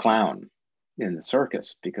clown in the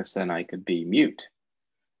circus because then I could be mute.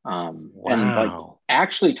 And like Wow.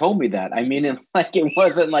 actually told me that. I mean, it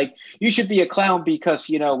wasn't like you should be a clown because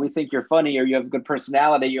we think you're funny or you have a good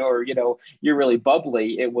personality or you're really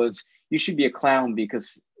bubbly. It was you should be a clown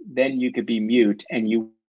because then you could be mute and you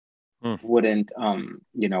Mm, wouldn't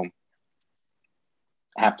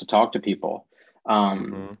have to talk to people. Um,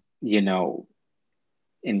 mm-hmm. you know,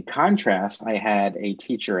 in contrast, I had a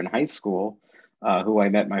teacher in high school who I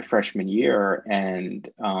met my freshman year and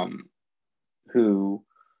who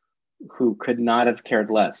could not have cared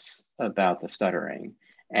less about the stuttering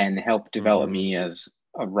and helped develop Mm-hmm. me as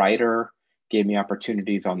a writer, gave me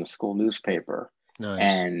opportunities on the school newspaper.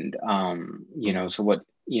 Nice. And Mm-hmm. so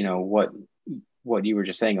what you were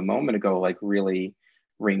just saying a moment ago, like really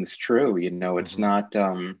rings true. It's Mm-hmm. not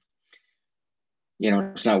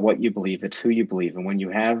it's not what you believe, it's who you believe. And when you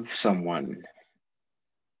have someone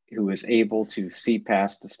who is able to see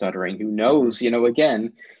past the stuttering, who Mm-hmm. knows,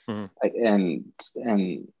 again, Mm-hmm.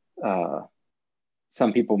 and uh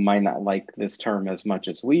some people might not like this term as much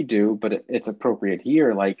as we do, but it's appropriate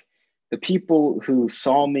here. Like the people who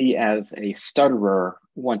saw me as a stutterer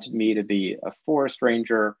wanted me to be a forest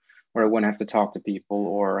ranger where I wouldn't have to talk to people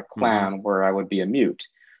or a Mm-hmm. clown where I would be a mute.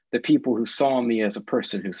 The people who saw me as a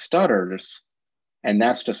person who stutters, and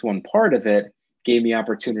that's just one part of it, gave me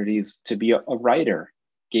opportunities to be a writer,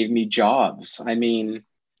 gave me jobs. I mean,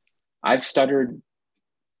 I've stuttered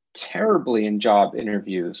terribly in job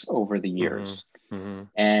interviews over the Mm-hmm. years. Mm-hmm.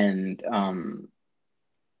 And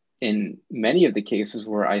in many of the cases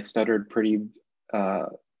where I stuttered pretty uh,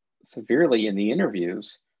 severely in the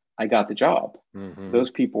interviews, I got the job. Mm-hmm.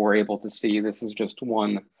 Those people were able to see this is just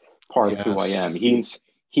one part of who I am. Yes.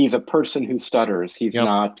 He's a person who stutters. He's Yep.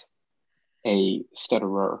 not a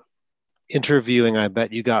stutterer. Interviewing, I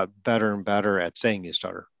bet you got better and better at saying you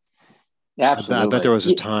stutter. I bet there Absolutely. was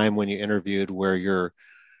a time when you interviewed where your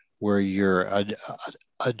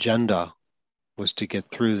agenda was to get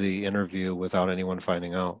through the interview without anyone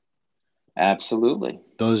finding out. Absolutely.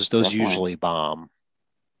 Those Definitely. usually bomb.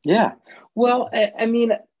 Yeah. Well, I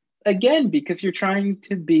mean, again, because you're trying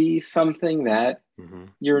to be something that Mm-hmm.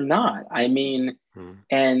 you're not. I mean, Mm-hmm.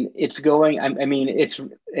 and it's going, I mean,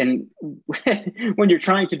 and when you're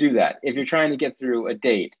trying to do that, if you're trying to get through a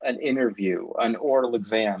date, an interview, an oral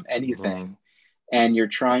exam, Mm-hmm. anything, and you're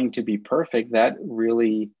trying to be perfect, that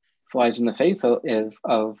really flies in the face of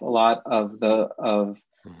a lot of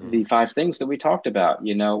Mm-hmm. the five things that we talked about,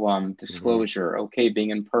 Mm-hmm. disclosure, okay, being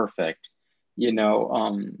imperfect,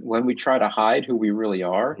 when we try to hide who we really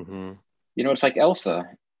are, Mm-hmm. it's like Elsa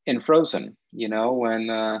in Frozen,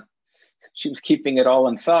 when she was keeping it all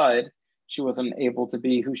inside, she wasn't able to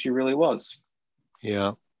be who she really was.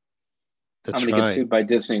 Yeah, I'm going that's to get right. sued by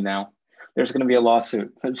Disney now. There's going to be a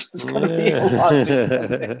lawsuit. There's going to be a lawsuit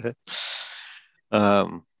someday.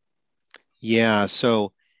 um, yeah,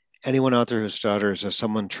 so anyone out there who stutters, if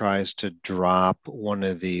someone tries to drop one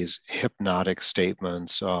of these hypnotic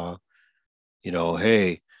statements,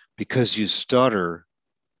 hey, because you stutter,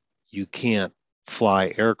 you can't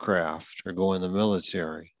fly aircraft or go in the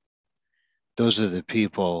military. Those are the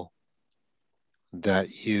people that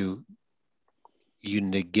you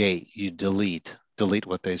negate, you delete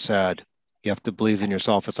what they said. You have to believe in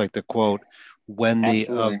yourself. It's like the quote, when the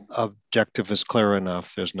Absolutely. objective is clear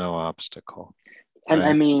enough, there's no obstacle, And I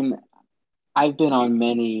right? mean, I've been on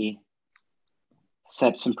many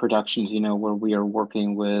sets and productions, where we are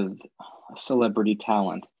working with celebrity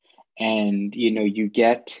talent. And, you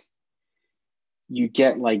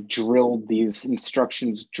get like drilled these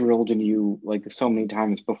instructions drilled in you like so many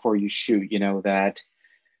times before you shoot, that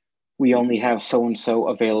we only have so and so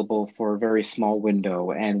available for a very small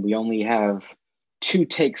window, and we only have two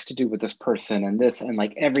takes to do with this person, and this, and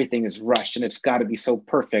like everything is rushed and it's got to be so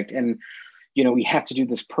perfect. And, we have to do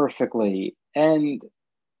this perfectly. And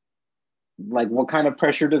like, what kind of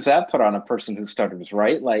pressure does that put on a person who stutters,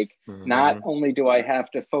 right? Like, not Mm-hmm. only do I have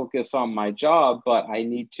to focus on my job, but Mm-hmm.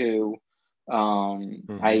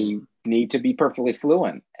 I need to be perfectly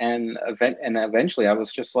fluent. And eventually I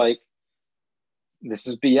was just like, this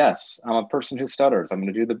is BS. I'm a person who stutters. I'm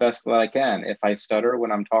going to do the best that I can. If I stutter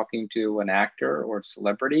when I'm talking to an actor or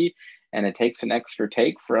celebrity and it takes an extra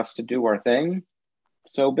take for us to do our thing,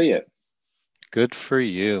 so be it. Good for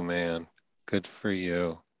you, man. Good for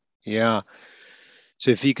you. Yeah.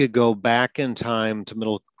 So if you could go back in time to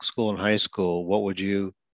middle school and high school, what's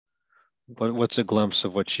a glimpse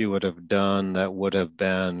of what you would have done that would have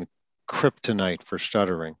been kryptonite for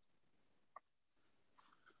stuttering?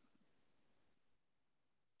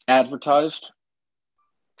 Advertised.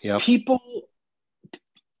 Yep. People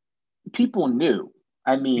people knew.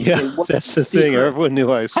 I mean, Yeah, it wasn't that's a the thing. secret. Everyone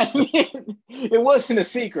knew I mean, it wasn't a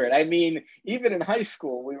secret. I mean, even in high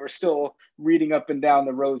school, we were still reading up and down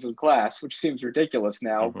the rows of class, which seems ridiculous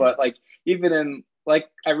now. Mhm, But like, even in like,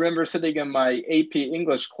 I remember sitting in my AP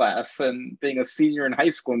English class and being a senior in high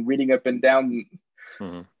school and reading mhm,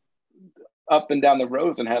 up and down the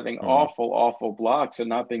rows and having mhm, awful, awful blocks and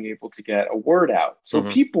not being able to get a word out. So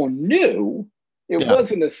mhm. people knew it Yeah.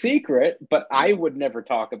 wasn't a secret, but I would never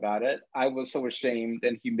talk about it. I was so ashamed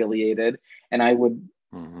and humiliated. And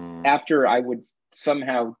Mhm, after I would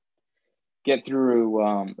somehow get through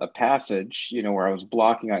a passage, where I was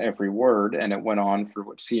blocking out every word and it went on for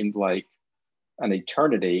what seemed like an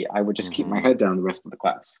eternity, I would just keep my mhm. head down the rest of the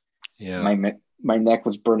class. Yeah. My neck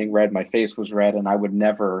was burning red, my face was red, and I would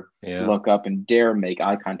never Yeah. look up and dare make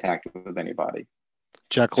eye contact with anybody.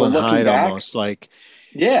 Jekyll So and looking Hyde back, almost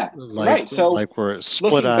yeah, like right. So we're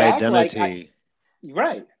split looking back, identity.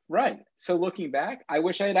 right. So looking back, I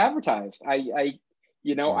wish I had advertised. I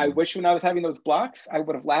Mm. wish when I was having those blocks, I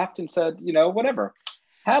would have laughed and said, whatever.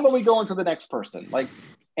 How about we go on to the next person? Like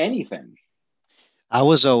anything. I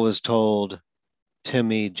was always told,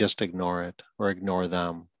 Timmy, just ignore it or ignore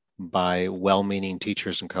them by well-meaning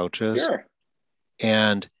teachers and coaches. Sure.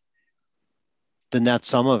 And the net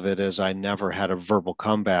sum of it is I never had a verbal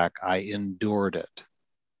comeback. I endured it.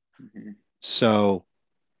 Mhm. So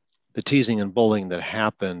the teasing and bullying that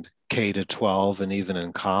happened K to 12 and even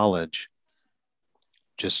in college,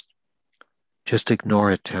 just just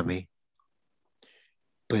ignore it, Timmy.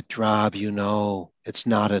 But Rob, it's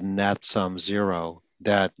not a net sum zero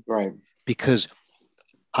that Right. because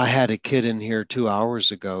I had a kid in here 2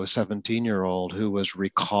 hours ago, a 17-year-old, who was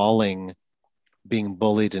recalling being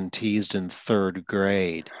bullied and teased in third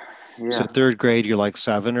grade. So Yeah. third grade, you're like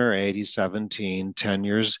 7 or 8, he's 17, 10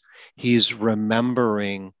 years. He's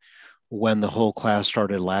remembering when the whole class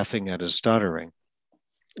started laughing at his stuttering.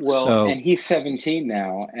 Well, So and he's 17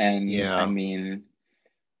 now, and I yeah, mean,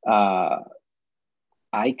 uh,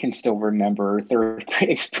 I can still remember third grade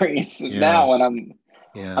experiences now, and yes, I'm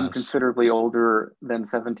yes, considerably older than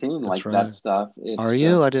 17. that's Like that right. stuff. Are It's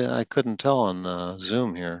you? just I couldn't tell on the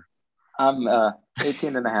Zoom here. I'm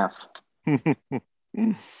 18 and a half.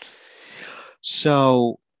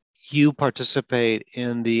 So you participate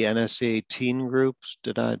in the NSA teen groups?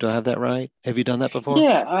 Do I have that right? Have you done that before?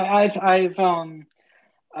 Yeah,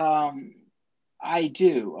 um I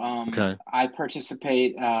do. Okay. I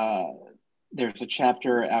participate. There's a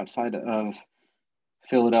chapter outside of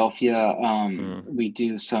Philadelphia. Mm, We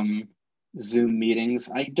do some Zoom meetings.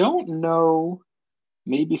 I don't know.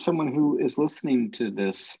 Maybe someone who is listening to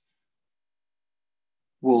this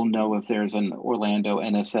will know if there's an Orlando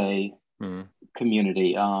NSA mm.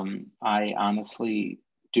 community. I honestly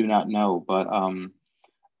do not know, but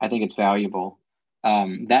I think it's valuable.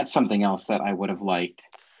 That's something else that I would have liked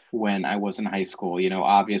when I was in high school.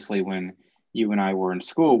 Obviously when you and I were in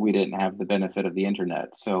school, we didn't have the benefit of the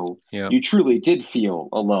internet. So Yep. you truly did feel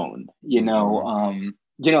alone, Mm-hmm.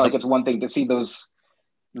 like Yep. it's one thing to see those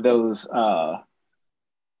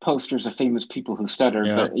posters of famous people who stuttered,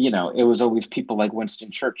 Yeah. but it was always people like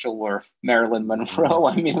Winston Churchill or Marilyn Mm-hmm. Monroe.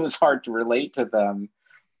 I mean, it was hard to relate to them,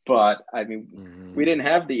 but I mean, we Mm-hmm. didn't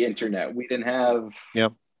have the internet. We didn't have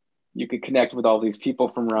Yep. You could connect with all these people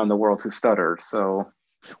from around the world who stuttered. So,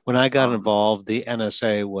 When I got um, involved, the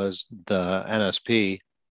NSA was the NSP.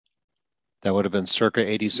 That would have been circa yeah,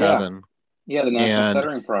 87. yeah, the National And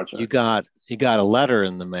Stuttering you Project. got a letter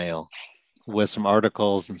in the mail with some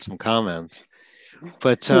articles and some comments.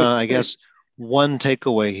 But I guess one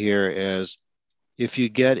takeaway here is if you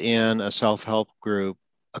get in a self-help group,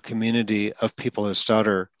 a community of people who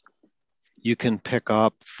stutter, you can pick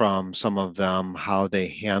up from some of them how they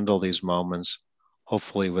handle these moments,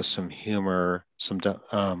 hopefully with some humor, some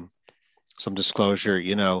disclosure.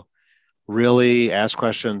 Really ask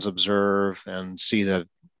questions, observe, and see that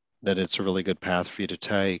it's a really good path for you to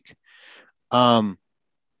take. Um,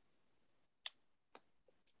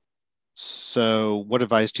 so, what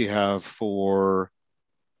advice do you have for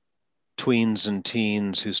tweens and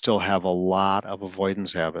teens who still have a lot of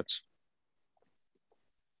avoidance habits?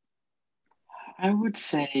 I would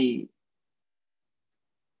say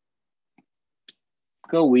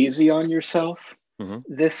go easy on yourself. Mm-hmm,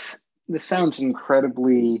 This sounds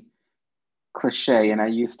incredibly cliche, and I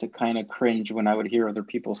used to kind of cringe when I would hear other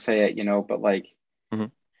people say it, but like mm-hmm,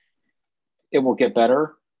 it will get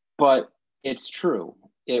better, but it's true.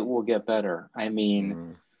 It will get better. I mean,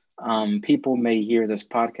 mm-hmm, people may hear this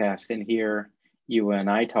podcast and hear you and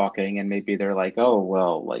I talking, and maybe they're like, oh,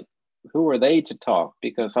 well, like, who are they to talk?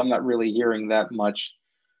 Because I'm not really hearing that much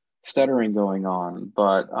stuttering going on.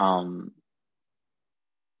 But,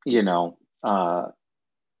 you know, uh,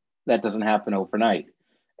 that doesn't happen overnight.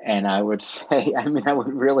 And I would say, I mean, I would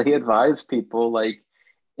really advise people like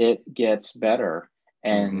it gets better.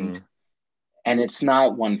 And mm-hmm, and it's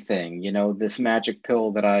not one thing, this magic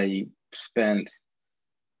pill that I spent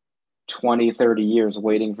 20, 30 years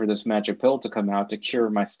waiting for this magic pill to come out to cure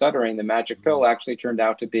my stuttering. The magic mm-hmm, pill actually turned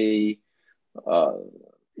out to be, uh,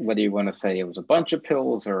 whether you want to say it was a bunch of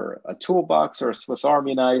pills or a toolbox or a Swiss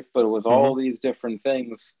Army knife, but it was mm-hmm. all these different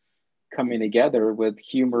things coming together, with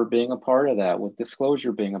humor being a part of that, with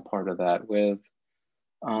disclosure being a part of that, with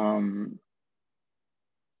um,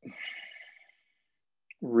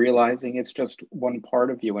 realizing it's just one part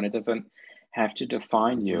of you and it doesn't have to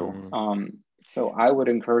define you. Mm-hmm. So I would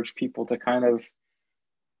encourage people to kind of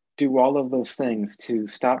do all of those things, to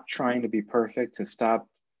stop trying to be perfect, to stop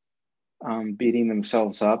beating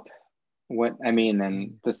themselves up. What I mean,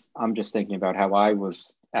 and this, I'm just thinking about how I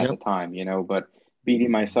was at the Yep. time, but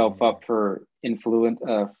beating myself Mm-hmm. up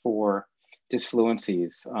for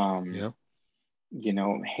disfluencies, Yep.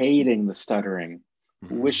 hating the stuttering,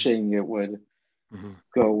 Mm-hmm. wishing it would Mm-hmm.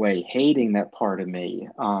 go away, hating that part of me,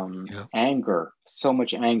 Yep. anger, so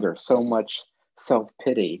much self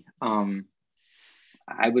pity.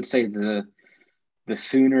 I would say the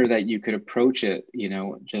sooner that you could approach it,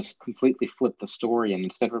 just completely flip the story, and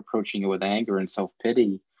instead of approaching it with anger and self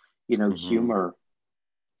pity, Mm-hmm. humor,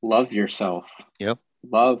 love yourself, Yep.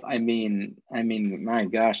 love. I mean, my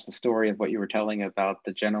gosh, the story of what you were telling about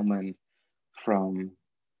the gentleman from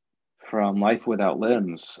Life Without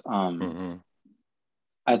Limbs. Mm-hmm.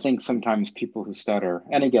 I think sometimes people who stutter,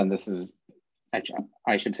 and again, this is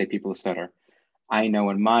I should say people who stutter. I know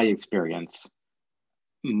in my experience,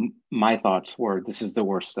 my thoughts were, this is the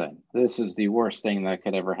worst thing. This is the worst thing that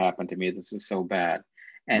could ever happen to me. This is so bad.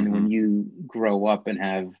 And when Mm-hmm. you grow up and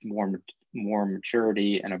have more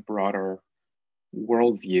maturity and a broader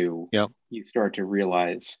worldview, Yep. you start to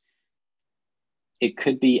realize it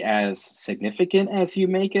could be as significant as you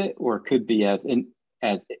make it, or it could be as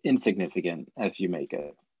insignificant as you make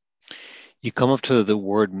it. You come up to the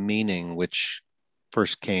word meaning, which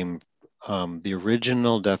first came, the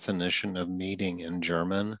original definition of meaning in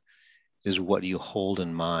German is what you hold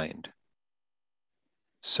in mind.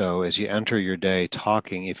 So as you enter your day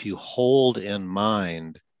talking, if you hold in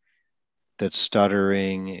mind that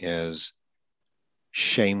stuttering is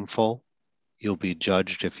shameful, you'll be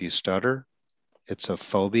judged if you stutter, it's a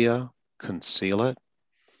phobia, conceal it.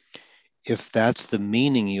 If that's the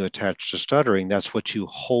meaning you attach to stuttering, that's what you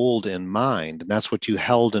hold in mind. And that's what you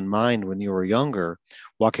held in mind when you were younger,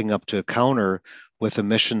 walking up to a counter with a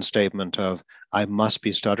mission statement of, I must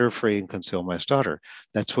be stutter free and conceal my stutter.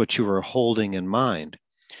 That's what you were holding in mind.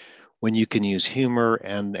 When you can use humor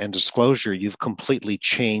and disclosure, you've completely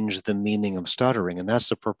changed the meaning of stuttering. And that's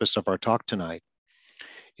the purpose of our talk tonight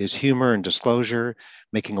is humor and disclosure,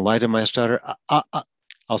 making light of my stutter.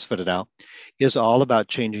 I'll spit it out, is all about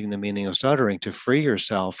changing the meaning of stuttering to free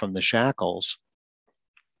yourself from the shackles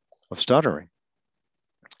of stuttering.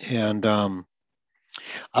 And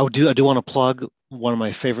I do want to plug one of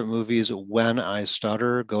my favorite movies, When I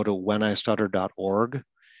Stutter. Go to whenistutter.org.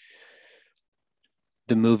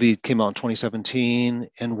 The movie came out in 2017,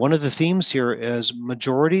 and one of the themes here is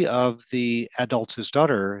majority of the adults who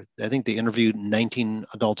stutter. I think they interviewed 19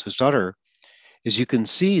 adults who stutter. Is you can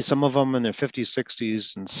see some of them in their 50s,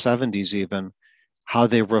 60s, and 70s even how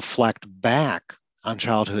they reflect back on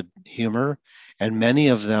childhood humor, and many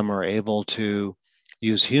of them are able to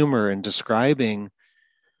use humor in describing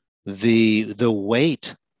the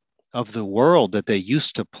weight of the world that they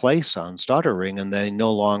used to place on stuttering and they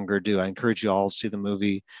no longer do. I encourage you all to see the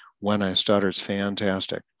movie When I Stutter. It's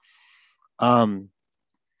fantastic. Um,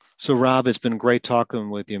 so Rob, it's been great talking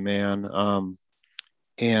with you, man.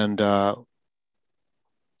 And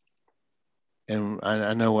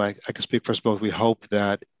I know I can speak for us both. We hope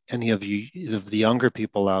that any of you, the younger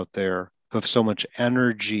people out there who have so much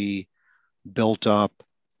energy built up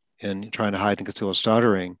in trying to hide and conceal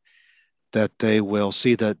stuttering, that they will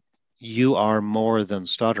see that you are more than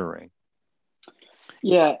stuttering.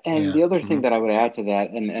 Yeah, and And the other thing mhm, that I would add to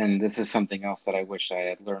that, and this is something else that I wish I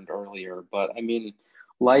had learned earlier, but I mean,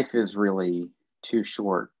 life is really too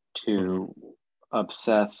short mhm, to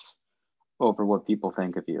obsess over what people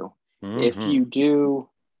think of you. If mhm, you do,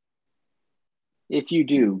 if you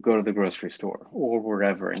do go to the grocery store or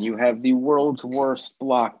wherever, and you have the world's worst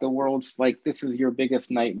block, the world's like this is your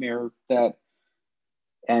biggest nightmare that,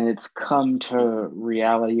 and it's come to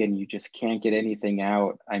reality, and you just can't get anything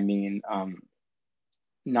out. I mean,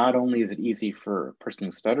 not only is it easy for a person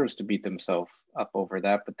who stutters to beat themselves up over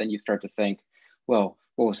that, but then you start to think, well,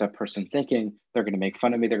 what was that person thinking? They're going to make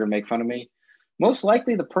fun of me. They're going to make fun of me. Most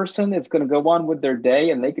likely, the person is going to go on with their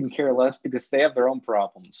day and they can care less because they have their own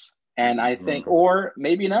problems. And I think, mhm, or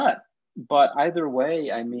maybe not. But either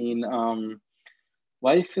way, I mean,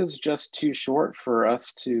 life is just too short for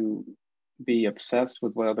us to be obsessed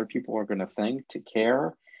with what other people are going to think, to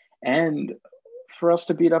care, and for us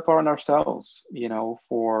to beat up on ourselves,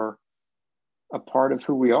 for a part of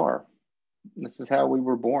who we are. This is how we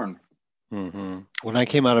were born. mhm. When I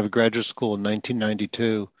came out of graduate school in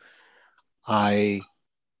 1992, I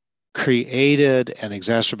created an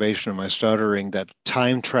exacerbation of my stuttering that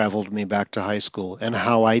time traveled me back to high school. And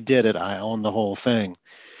how I did it, I own the whole thing,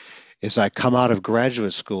 is I come out of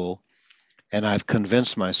graduate school and I've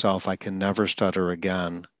convinced myself I can never stutter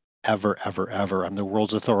again, ever, ever, ever. I'm the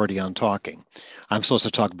world's authority on talking. I'm supposed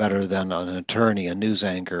to talk better than an attorney, a news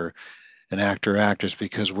anchor, an actor, actress,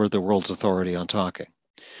 because we're the world's authority on talking.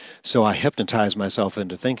 So I hypnotized myself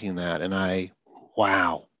into thinking that. And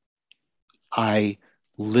wow, I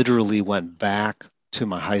literally went back to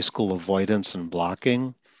my high school avoidance and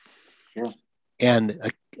blocking. Sure. And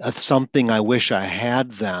something I wish I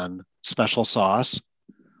had then, special sauce,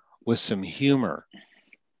 with some humor.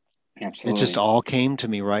 It just Absolutely. all came to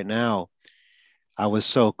me right now. I was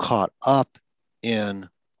so caught up in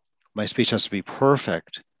my speech has to be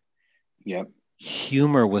perfect. Yep.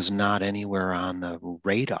 Humor was not anywhere on the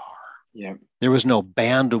radar. Yep. There was no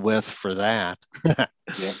bandwidth for that.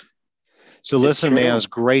 Yep. So It's listen, man, it was true.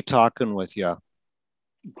 great talking with you.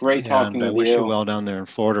 Great And talking I with wish you you. well down there in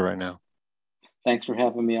Florida right now. Thanks for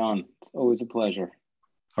having me on. It's always a pleasure.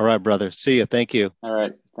 All right, brother. See you. Thank you. All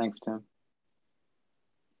right. Thanks, Tim.